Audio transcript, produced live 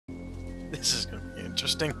This is gonna be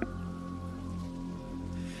interesting.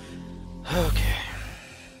 Okay.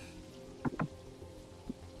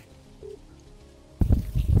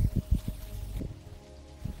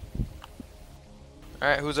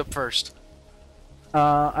 Alright, who's up first?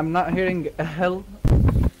 I'm not hearing a hell.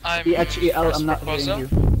 I'm EHEL, I'm not proposal.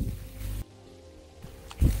 hearing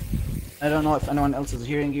you. I don't know if anyone else is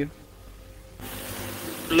hearing you.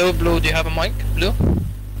 Blue, do you have a mic? Blue?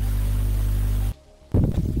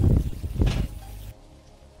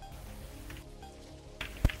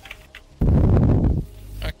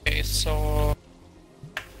 Okay, so...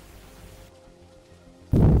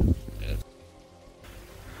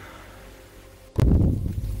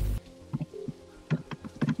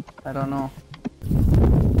 I don't know.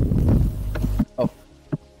 Oh,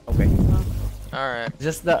 okay. Alright.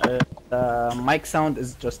 Just the mic sound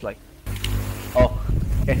is just like. Oh,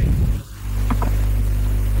 okay.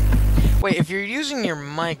 Wait, if you're using your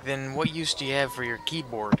mic, then what use do you have for your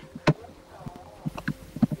keyboard?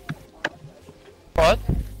 What?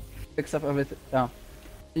 Picks up everything. Yeah.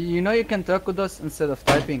 You know you can talk with us instead of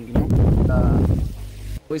typing. You know,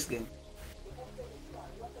 voice game.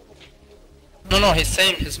 No, he's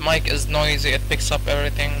saying his mic is noisy, it picks up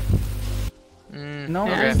everything. No,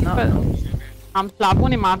 okay. it's not. عم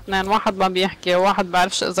تلعبوني مع اثنين، واحد ما بيحكي وواحد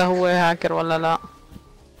بعرفش اذا هو هاكر ولا لا.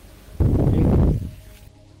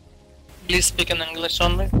 Please speak in English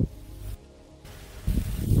only.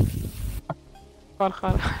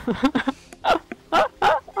 خر.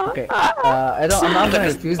 Okay. I don't. I'm not gonna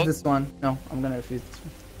refuse this one. No, I'm gonna refuse this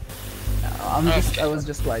one. I was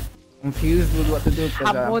just like confused with what to do.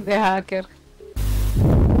 حمودي هاكر.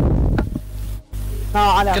 No,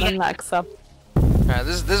 على عملنا اكسب. Alright,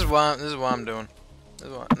 this is what I'm doing.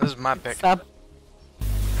 This is my pick. اكسب.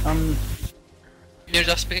 You're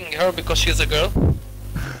just picking her because she's a girl?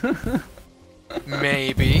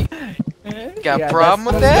 Maybe. Got a Yeah, problem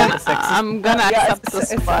with that's that? sexist. I'm gonna accept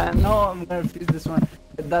this one. No, I'm gonna refuse this one.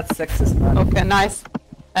 That's sexist, man. Okay, nice.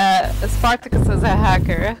 Spartacus is a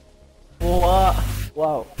hacker. Wow.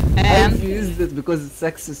 I And refused it because it's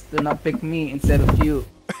sexist to not pick me instead of you.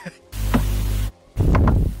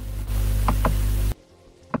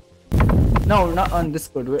 No, not on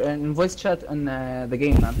Discord. We're in voice chat on the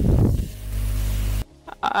game, man.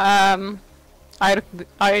 I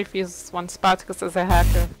refuse this one. Spartacus is a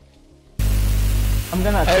hacker. I'm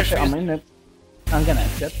gonna accept it. refuse. I'm in it. I'm gonna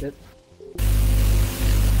accept it.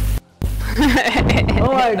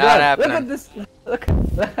 Oh my Not god! Look happening. at this!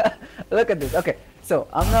 Look at this. Okay, so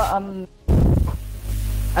I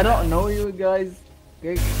don't know you guys.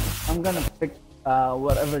 Okay, I'm gonna pick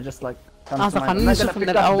whatever just like comes to mind. I'm not gonna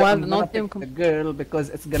pick up the girl because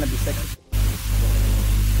it's gonna be sexy.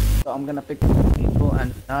 So I'm gonna pick people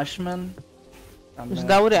and Ashman. مش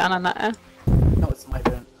دوري أنا نقى. No, it's my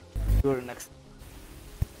turn. You're next.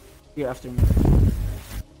 You're after me.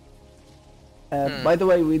 By the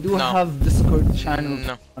way, we do No. have Discord channel.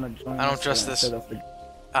 No. Join I don't us, trust this. instead of the-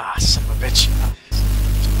 Ah, son of a bitch.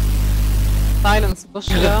 Silence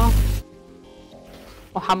بشرى.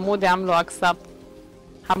 وحمودي عملوا أكسب.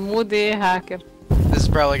 حمودي هاكر. This is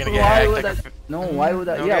probably gonna get Why hacked. would I? No, why would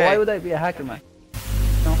I? Yeah, Okay. why would I be a hacker, man?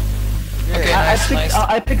 No. Okay, I nice, picked. nice.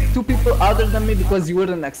 I picked two people other than me because you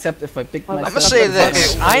wouldn't accept if I picked myself. I'm gonna say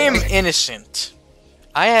this. I am Okay. innocent.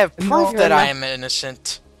 I have proof you're that I not. am innocent.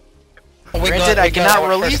 We Granted, got- I we got cannot our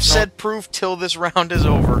release first said proof till this round is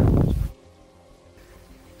over.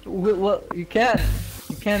 Well, you can't.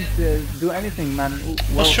 You can't do anything, man.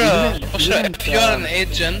 Well, Bushra, didn't, if you're an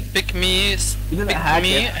agent, pick me, you didn't pick hack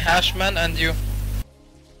me, it. Hashman, and you.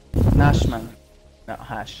 Nashman. No,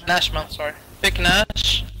 Hash. Nashman, sorry. Pick Nash,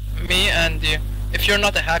 me, and you. If you're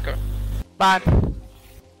not a hacker. بعد.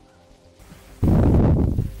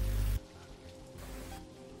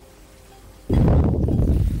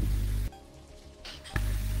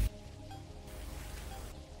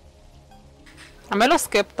 اعملوا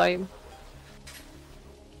سكيب طيب.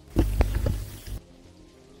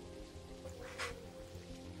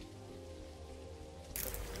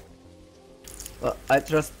 Well, I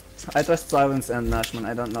trust Silence and Nashman.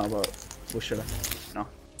 I don't know about Bushra. No.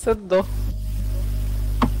 سدوا.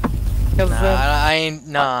 Nah, كذاب. I ain't.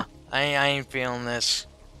 Nah, I ain't feeling this.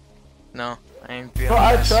 No, I ain't feeling No,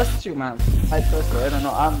 I this. trust you, man. I trust you. I don't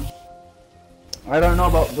know. I don't know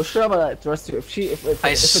about Bushra, but I trust you. If it I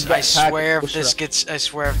gets swear hacked, if this Bushra. gets. I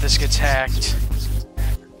swear if this gets hacked.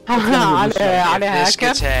 علي If this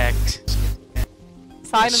gets هاكر. hacked.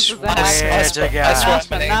 Silence is a swear hacker. to God.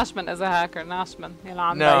 Nashman is a hacker. Nashman.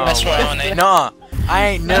 يلعن No. I swear on it. No, I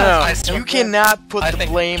ain't. No, I swear you cannot put I the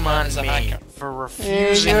think blame John on is a me. hacker. for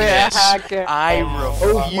refusing you're a this. hacker. I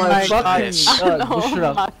Oh my refused fucking this. god, No, Bushra.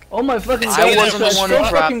 fuck. Oh my fucking god, I wasn't Bushra, the one it's who so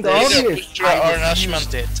dropped fucking this. obvious. Bushra I or Nashman.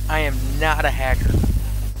 refused it. I am not a hacker.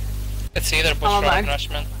 It's either Bushra or معك.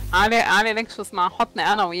 Nashman. علي لك شو اسمع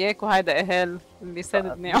حطني انا وياك وهيدا اهل اللي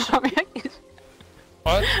ساددني وعم يحكي.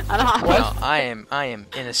 What? انا No, I am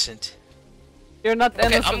innocent. You're not Okay,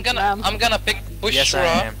 innocent, man. I'm gonna pick Bushra. Yes,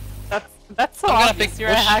 I am. That's so I'm gonna obvious. pick You're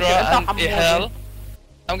a hacker. Bushra انت and حمودي. Ihel.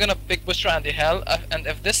 I'm gonna pick Bushra and Ihel, and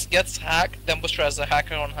if this gets hacked, then Bushra is a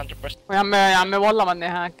hacker 100%. يا عمي والله ماني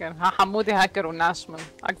هاكر. ها حمودي هاكر وناشمن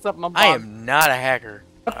اكذب من I بعض. am not a hacker.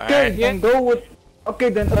 Okay, then go with... Okay,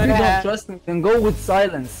 then if you don't trust me, then go with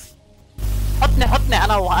silence. حطني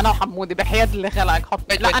انا وحمودي بحياة اللي خلقك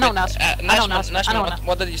حطني. Wait, لا wait, انا wait. وناشمن. انا Nashman, وناشمن. Nashman, انا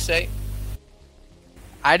what did you say?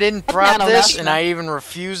 I didn't Put me prop on a this, left and now. I even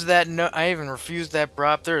refused that. No, I even refused that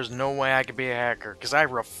prop. There is no way I could be a hacker because I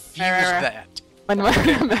refused right. that.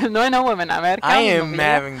 من وين هو من امريكا؟ I am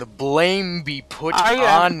having the blame be put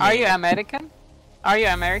on me. Are you American? Are you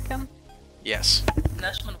American? Yes.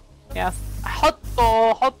 Nashman. Yes.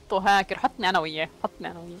 حطه هاكر. حطني انا وياه.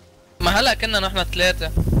 ما هلا كنا نحن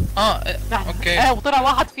ثلاثة. اوكي. ايه وطلع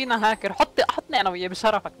واحد فينا هاكر. حطني انا وياه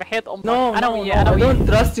بشرفك بحياة امك. No, انا no, وياه no, انا I وياه. don't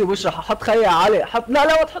trust you, Bushra. حط خيا علي. حط... لا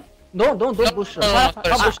لا تحط... Don't Bushra. No, حط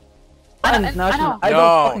Bushra. And Nashman, I No,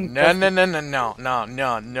 don't fucking no, trust no,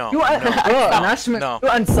 you. no. You and... Bro, Nashman, no, you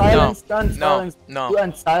and silence, you and no, silence, no, you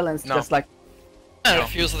and silence, no. just like... I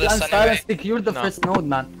refuse You this and anyway. silence secured the No. first node,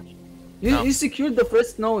 man. No. You secured the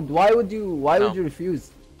first node. Why would you refuse?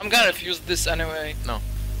 I'm gonna refuse this anyway.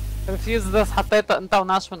 ريفيوز بس حطيته انت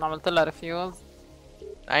وناشمن عملت لها ريفيوز.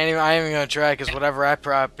 I ain't even gonna try because whatever I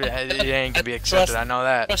prop, it ain't gonna be accepted. I know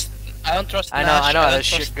that. I don't trust I know Nash, how don't this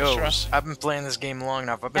shit trust Bushra. goes. I've been playing this game long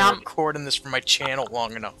enough. I've been Yeah. recording this for my channel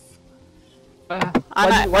long enough.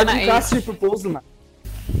 Why did you cast your proposal, man?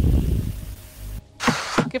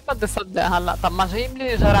 كيف بدي صدق هلا؟ طب ما جايب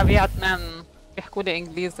لي جرابيع اثنين بيحكوا لي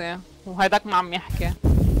انجليزي وهيداك ما عم يحكي.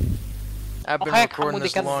 I've been وهيك recording حمودي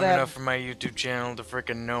this long كذاب. enough for my YouTube channel to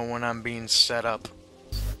freaking know when I'm being set up.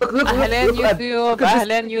 Look اهلين at يوتيوب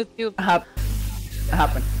اهلين يوتيوب.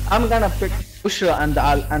 happen. I'm gonna pick Bushra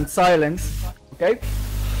and silence, okay?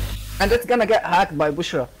 And it's gonna get hacked by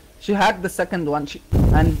Bushra. She hacked the second one.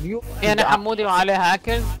 And you. يعني حمودي وعلي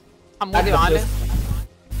هاكر. حمودي وعلي.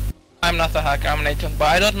 I'm not a hacker, I'm an agent, but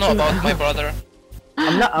I don't know about my brother.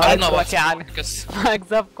 I'm not. I don't know أكذبك يا علي. because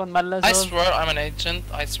اكذبكم I ملجوز. swear I'm an agent,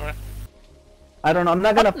 I swear. I don't know. I'm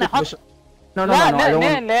not gonna pick حط- Bushra. No, لا I don't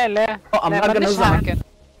لا want. لا لا. Oh, I'm not gonna مانيش lose. I'm هاكر.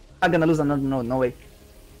 not gonna lose another node. No way.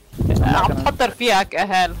 عم تحط رفيقك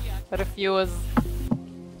اهل. ريفيوز.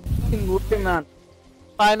 Man.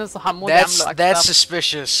 فاينلز وحمودي عملوا That's اكذب.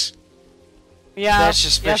 suspicious. Yeah, That's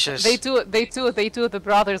suspicious. Yes, they too. The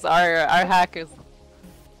brothers are hackers.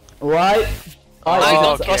 Why? I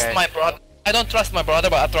don't okay. trust my brother. I don't trust my brother,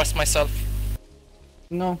 but I trust myself.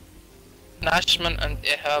 No. Nashman and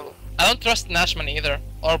Ihel. I don't trust Nashman either,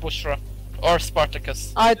 or Bushra, or Spartacus.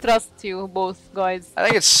 I trust you both, guys. I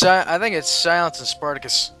think it's Silence and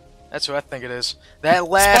Spartacus. That's who I think it is. That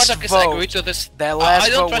last Spartacus vote. agreed to this. That last I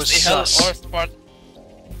don't vote trust was Ihel sus. or Spart.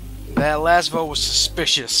 That last vote was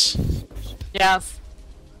suspicious. Yes.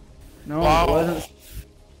 No. Wow. It wasn't.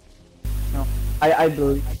 No.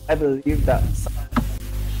 I believe that.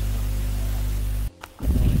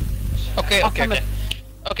 Okay, okay, Awesome. okay.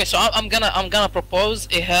 Okay, so I'm gonna propose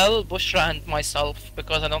Ihel, Bushra, and myself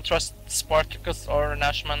because I don't trust Spartacus or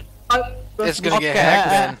Nashman. It's gonna get Okay. hacked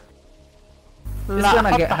then. لا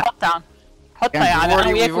gonna get حطها حطها Yeah, يا علي انا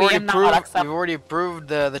وياك ويمنع على we've اكسب. already proved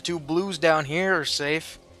the two blues down here are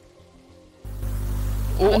safe.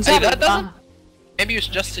 Oh, hey, that doesn't. آه. Maybe you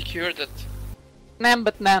just secured it. اثنين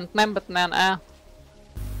باثنين اه.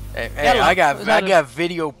 Hey, Yalla, I got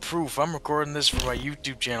video proof. I'm recording this for my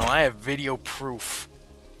YouTube channel. I have video proof.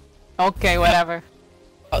 Okay, whatever.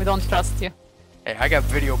 We don't trust you. Hey, I got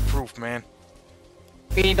video proof, man.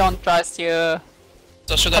 We don't trust you.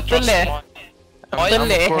 So should I trust Abdullah. one? I'm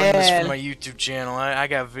Abdullah, recording this hell. for my YouTube channel.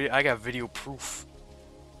 I got video proof.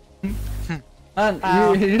 Man,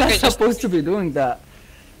 you're not Okay, just- supposed to be doing that.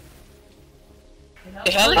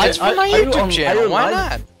 Ihel It's is for my are you YouTube on- are channel. you Why live?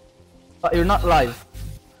 not? But you're not live.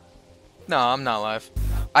 No, I'm not live.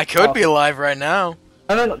 I could Oh. be live right now.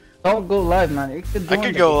 No. Don't go live, man. You could I doing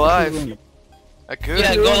could it. go You could live. doing it. I could.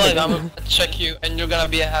 Yeah, You're go on live. the I'm gonna check you, and you're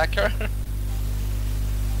gonna be a hacker.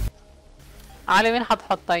 علي وين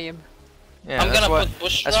حتحط طيب؟ Yeah, I'm that's gonna why. put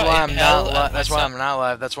Bushra, That's why I'm Ihel, not. and That's why myself. I'm not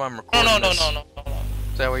live. That's why I'm No, recording no, no, this. no, no, no.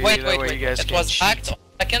 That way, Wait, that way you guys It can't was cheat. hacked.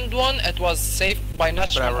 Second one, it was saved by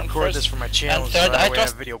Nashman. But I on record first. this for my channel, And so third, that I way I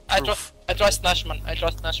trust. have video I proof. trust Nashman. I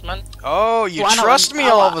trust Nashman. Oh, you Well, I don't- trust me I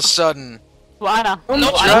all don't- of a sudden. وانا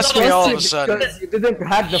No, Trust me all of a because sudden. you didn't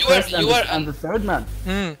hack the You first are- you are- and the third man.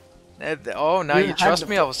 Oh, now You you had trust the-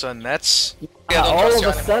 me all of a sudden. That's I don't all trust of you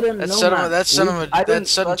a anymore. sudden, that's no sudden man. that's sudden I that didn't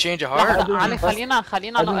sudden trust- change of I heart. don't علي trust-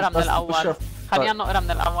 خلينا I don't نقرا من trust الاول. Bushra. خلينا نقرا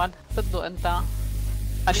من الاول. صدقوا انت.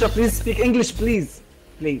 Bushra, please speak English, please.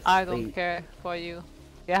 Please. I don't please. care for you.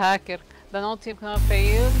 يا هاكر. The no team can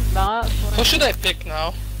fail. لا. Who should I pick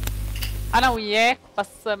now? انا وياك بس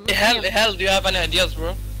Hell, do you have any ideas,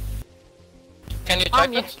 bro? Can you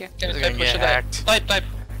عم type it? يحكي. Can you They're type gonna what get should I? hacked. Type.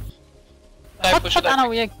 حط What should انا I?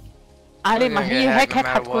 وياك. علي We're ما gonna هي get هيك hacked no matter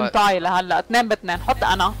حتكون what. طايلة هلا 2 ب2.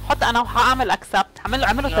 حط انا وحاعمل اكسبت.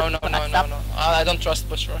 عملوا No, تكون no. اكسبت. I don't trust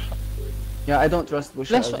Bushra. Yeah, I don't trust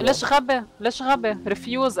Bushra. ليش as well. ليش غبي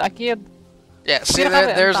ريفيوز اكيد. Yeah, see You're there,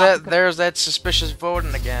 having there's impact. there's that suspicious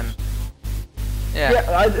voting again. Yeah.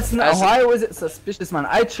 Yeah, it's not. As- Why was it suspicious, man?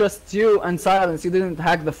 I trust you and Silence. You didn't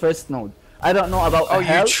hack the first node. I don't know about. Oh, you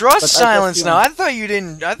Hell, trust but I Silence you now? and- I thought you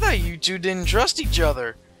didn't. I thought you two didn't trust each other.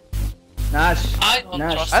 Nash. I don't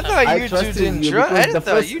Nash. trust I him. thought I you two trusted didn't you trust. I because the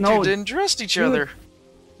thought first you two node- didn't trust each you- other.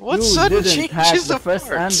 What you sudden didn't hack changes the of first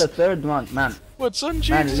hearts? and the third one, man. What sudden Man,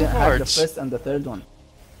 you changes of didn't hack the hearts? first and the third one.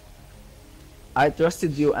 I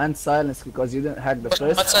trusted you and Silence because you didn't hack the ما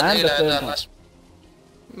first تصدق and the لا third لا one.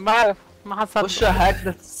 لا. بعرف ما Bushra حصدق. hacked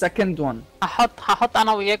the second one. هحط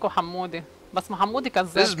انا وياك وحمودي. بس محمودي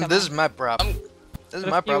كذاب This كمان. is my prop. This is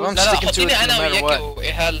my prop. I'm لا لا sticking to it حطيني no انا matter وياك what.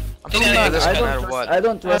 وإيهال. I'm حطيني sticking انا to this وياك. no matter what. I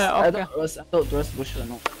don't trust. Yeah, I okay. don't trust Bushra.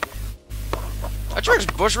 No. I trust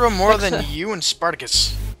Bushra more than Actually- you and Spartacus.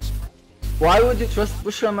 Why would you trust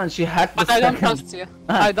Bushra, man? She hacked the But I don't second. trust you.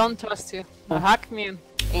 I don't trust you. Hack me.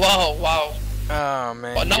 Wow. Oh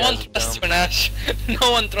man. Well, no you one guys are trusts dumb. you, Nash. No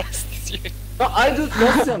one trusts you. No, I do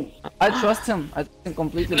trust him. I trust him. I trust him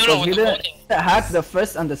completely No, no, because he with the didn't hack the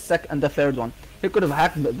first and the second and the third one. He could have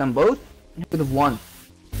hacked them both. He could have won.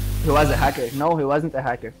 He was a hacker. No, he wasn't a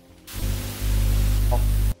hacker.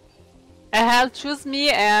 Hell, choose me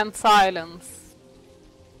and silence.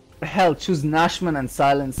 Hell, choose Nashman and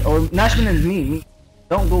Silence, or Nashman and me.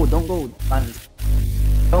 Don't go with Silence.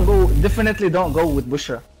 Don't go. Definitely don't go with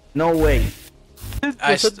Bushra. No way.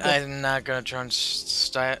 I'm not gonna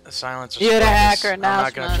trust Silence or You're a Spartacus. hacker I'm now.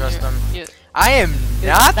 not gonna trust them. You- I am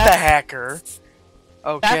not the that's- hacker.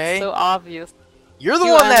 Okay. That's so obvious. You're the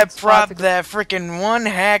you one that and propped Spartacus. that freaking one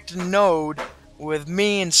hacked node with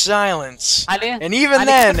me and Silence. علي And even علي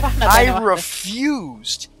then, كيف إحنا I بين واحدة؟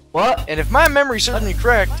 refused. What? And if my memory serves me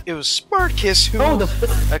correct, it was Spartacus who No, the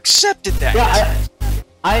first. accepted that. Yeah,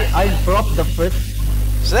 I dropped the first.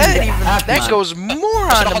 So that Yeah, even hack, that man. goes more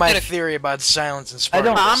Should I onto put my it- theory about Silence and I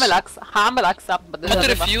don't- Spartacus. هعمل اكسب بدي Not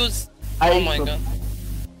أجربها. refuse. I Oh my pro- god.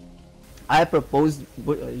 I proposed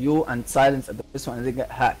you and Silence at the first one and they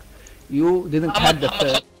get hacked. You didn't hack محمد the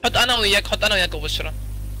third. حط انا وياك وبشرى.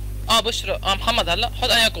 بشرى. محمد هلا حط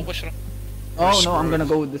انا وياك وبشرى. Oh no, I'm screwed. gonna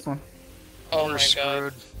go with this one. Oh We're my god.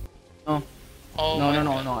 screwed. No, Oh no, my no,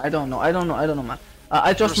 no, God. no. I don't know, man.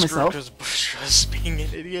 I trust We're myself. because Bushra's being an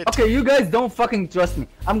idiot. Okay, you guys don't fucking trust me.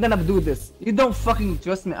 I'm gonna do this. You don't fucking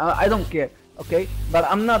trust me. I don't care. Okay, but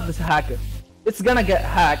I'm not this hacker. It's gonna get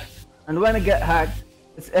hacked, and when it get hacked,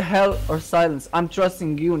 it's a hell or silence. I'm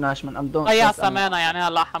trusting you, Nashman. I'm don't. يا trust anyone. سمانة يعني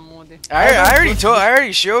هلا حمودي. I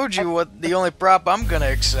already showed you what the only prop I'm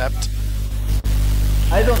gonna accept.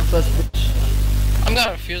 I don't trust. Bitch. I'm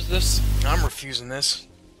gonna refuse this. I'm refusing this.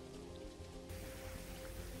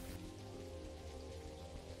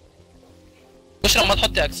 بشرى ما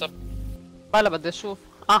تحطي اكسب. ولا بدي اشوف.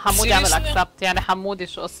 حمودي عمل Seriously? اكسبت يعني حمودي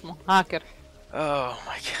شو اسمه هاكر. Oh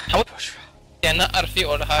my god. How- Bushra. يعني نقر فيه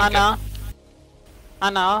ولا حاجة.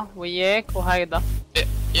 انا وياك وهيدا.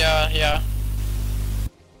 Yeah.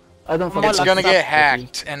 I don't fucking. It's Well, gonna that's get not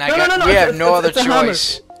hacked, and No, we have it's- no it's- other it's a hammer.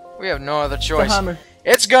 choice. We have no other It's a choice. hammer.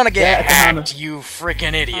 It's gonna get Yeah, it's a hammer. hacked, you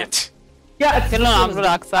freaking idiot. Yeah, it's كلنا عم نقول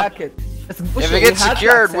Bushra's accept. hack it. It's If Bushra, it we gets had to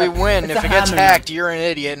secured, we accept. win. It's If a it gets hammer, hacked, you're an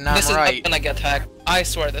idiot, and This I'm is right. not gonna get hacked. I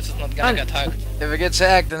swear this is not gonna get hacked. If it gets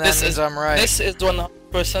hacked, then that This means is I'm right. This is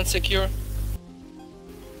 100% secure.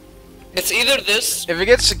 It's either this. If it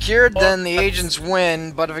gets secured, then the agents win.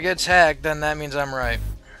 But if it gets hacked, then that means I'm right.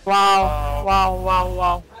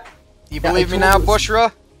 واو. You Yeah, believe I me told now, you. Bushra?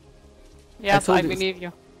 Yes, told I you. believe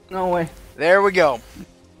you. No way. There we go.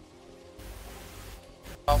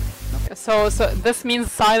 So this means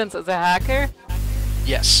silence is a hacker?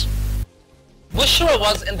 Yes. Bushra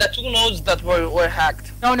was in the two nodes that were hacked.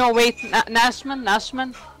 No, wait. Nashman.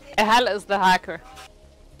 Ehal is the hacker.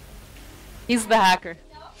 He's the hacker.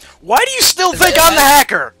 Why do you still Is think it I'm the Ehal?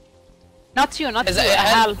 hacker? Not you, not إذا you.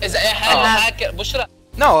 Ehal. إيهال Oh. هاكر بشرى.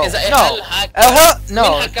 No, إذا no. إيهال هاكر. No.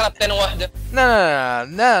 مين هكر التاني واحدة؟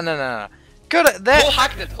 No. Could that Who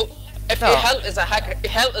hacked it? If No. Ehel is a hacker,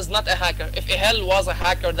 Ehel is not a hacker. If Ehel was a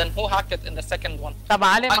hacker, then who hacked it in the second one? طب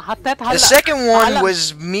علي ما حطيت هلا The second one هلا-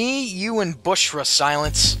 was me, you, and Bushra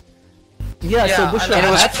Silence. Yeah, so Yeah, Bushra And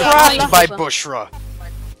it was That's propped by right. Bushra.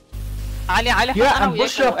 علي Yeah, أنا and وياك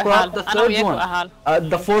Bushra وإهال. propped the أنا third وياك one. وإهال.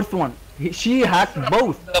 The fourth one. She hacked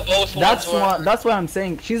both. The both That's ones were. why. That's why I'm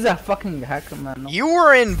saying she's a fucking hacker, man. No. You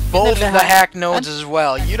were in both never the had- hack nodes as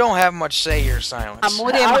well. You don't have much say here, Silence.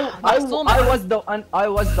 حمودي محسومة I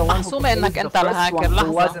was the one who محسومة إنك proposed أنت the first الهاكر. one who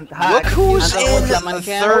لحظة. wasn't hacked. Look who's and I in was the لما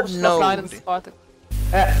كان third وصل node. blind spotted.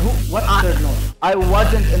 who? What third node? I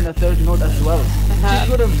wasn't in the third node as well.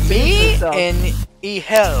 She could have saved Me herself. and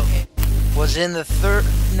Ehel was in the third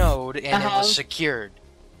node and it was secured.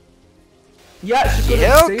 Yeah, she could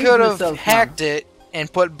have Ehel saved could have herself, hacked it and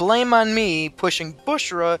put blame on me, pushing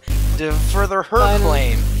Bushra to further her Fine.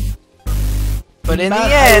 claim. But in Man,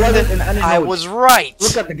 the I end, wasn't in any I node. was right.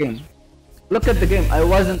 Look at the game. Look at the game. I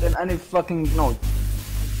wasn't in any fucking node.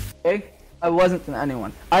 Okay? I wasn't in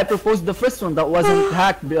anyone. I proposed the first one that wasn't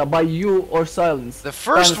hacked by you or Silence. The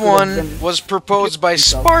first Silence could have one been- was proposed by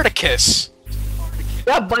himself. Spartacus.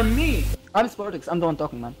 Yeah, by me. I'm Spartacus. I'm the one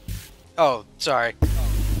talking, man. Oh, sorry.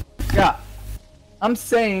 Yeah. I'm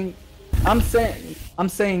saying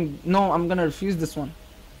no. I'm gonna refuse this one.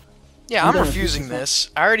 Yeah, I'm I'm gonna refusing refuse this.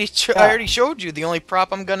 I already showed you the only prop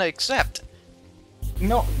I'm gonna accept.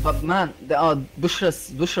 No, but man,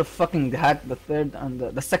 Bushra fucking hacked the third and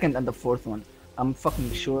the second and the fourth one. I'm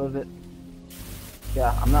fucking sure of it.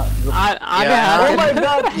 Yeah, I'm not. علي Yeah. Oh هاكر. my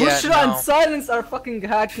god, Yeah, Bushra and no. Silence are fucking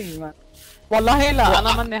hacking, man. والله لا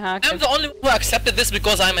أنا ماني I'm هاكر. the only one who accepted this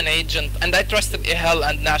because I'm an agent and I trusted Ehel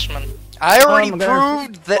and Nashman. I already my God.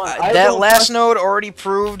 proved that I that don't last trust- node already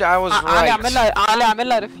proved I was علي right. عمل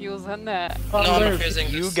لها ريفيوز هن No, I'm refusing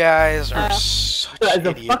You this. guys are Uh, such Bushra is a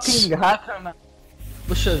idiots. fucking hacker, man.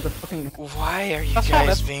 Bushra is a fucking. Why are you That's guys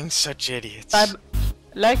honest. being such idiots? طيب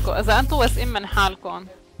ليكو إذا أنتوا واثقين من حالكم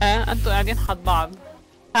أنتوا قاعدين حد بعض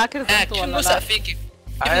هاكرز أنتوا شو ولا نوثق لا؟ فيكي؟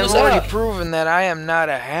 I've Who's already that? proven that I am not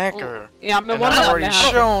a hacker. يا عمي And I've والله already ماني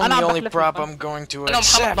هاكر. shown أنا the عم only بحلف prop لكم. I'm going to أنا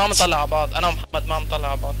ومحمد ما accept. بنطلع على بعض، أنا ومحمد ما بنطلع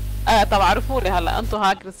على بعض. طب عرفوا لي هلا أنتوا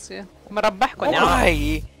هاكرز شي مربحكم يا عم.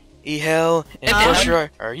 Why, Ehel and Uh, Bushra,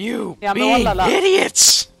 are you Yeah, being والله لا.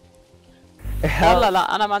 idiots? والله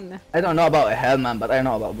لا أنا ماني. I don't know about Hell, man, but I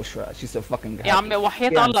know about Bushra. She's a fucking hacker. يا عمي وحياة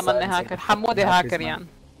Yeah, الله ماني Silence هاكر. is a حمودي fucking هاكر man. يعني.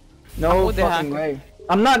 No Hamoudi fucking hacker. way.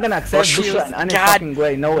 I'm not gonna accept Bushra in any God, fucking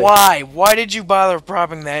way. No way. Why? Why did you bother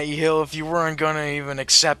propping that, Ehel, if you weren't gonna even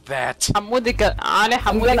accept that? حمودي علي I'm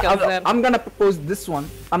حمودي gonna, كذاب. I'm gonna propose this one.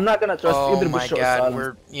 I'm not gonna trust Oh either my Bushra or god,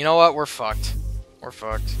 Silence. you know what? We're fucked. We're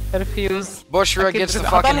fucked. ريفيوز. Bushra Okay, gets the but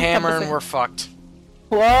fucking hold on, hammer Kappa. and we're fucked.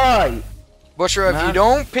 Why? Bushra, if you Man.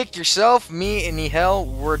 don't pick yourself, me and Ehel,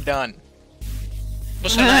 we're done.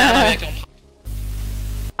 بس أنا وياك ومحمد.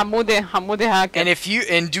 حمودي هاكر. And if you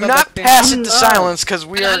do But not the pass thing- it to silence, because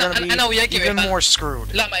we are أنا- gonna أنا be وياكي even وإيهال. more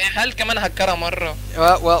screwed. لا ما إيهال كمان هكرها مرة.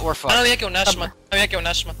 Well, we're أنا fucked. وياكي ونشمة. أنا وياكي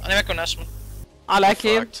ونشمة. أنا وياكي ونشمة. على We're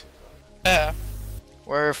أكيد. fucked. إيه.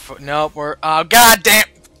 Nope, we're oh god damn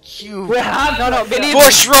you We have No, believe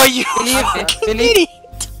Bushra, you Believe me, fucking believe- idiot.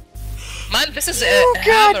 Man, this is a You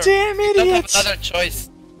hammer. goddamn You don't have idiots. another choice.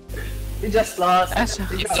 You just lost. ايش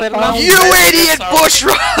You خسرنا؟ You idiot,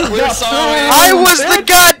 Bushra! We're sorry. I was the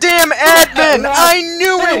goddamn admin! I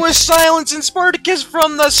knew it was Silence and Spartacus from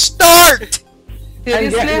the start! And yet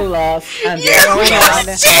you Seriously؟ lost. And You yet you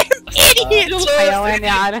lost. goddamn idiot! حيوان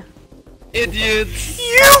يا علي. Idiots.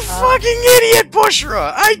 You fucking idiot, Bushra!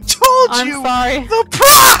 I told I'm you sorry. the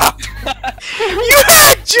prop! You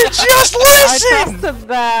had to just I listen! trusted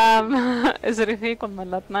them. اجري فيكم من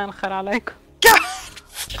الاثنين خير عليكم. God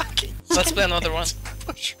fucking Let's play another one.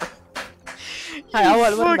 Bushra. هاي You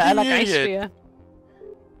أول وردة fucking إلك عيش idiot. فيها.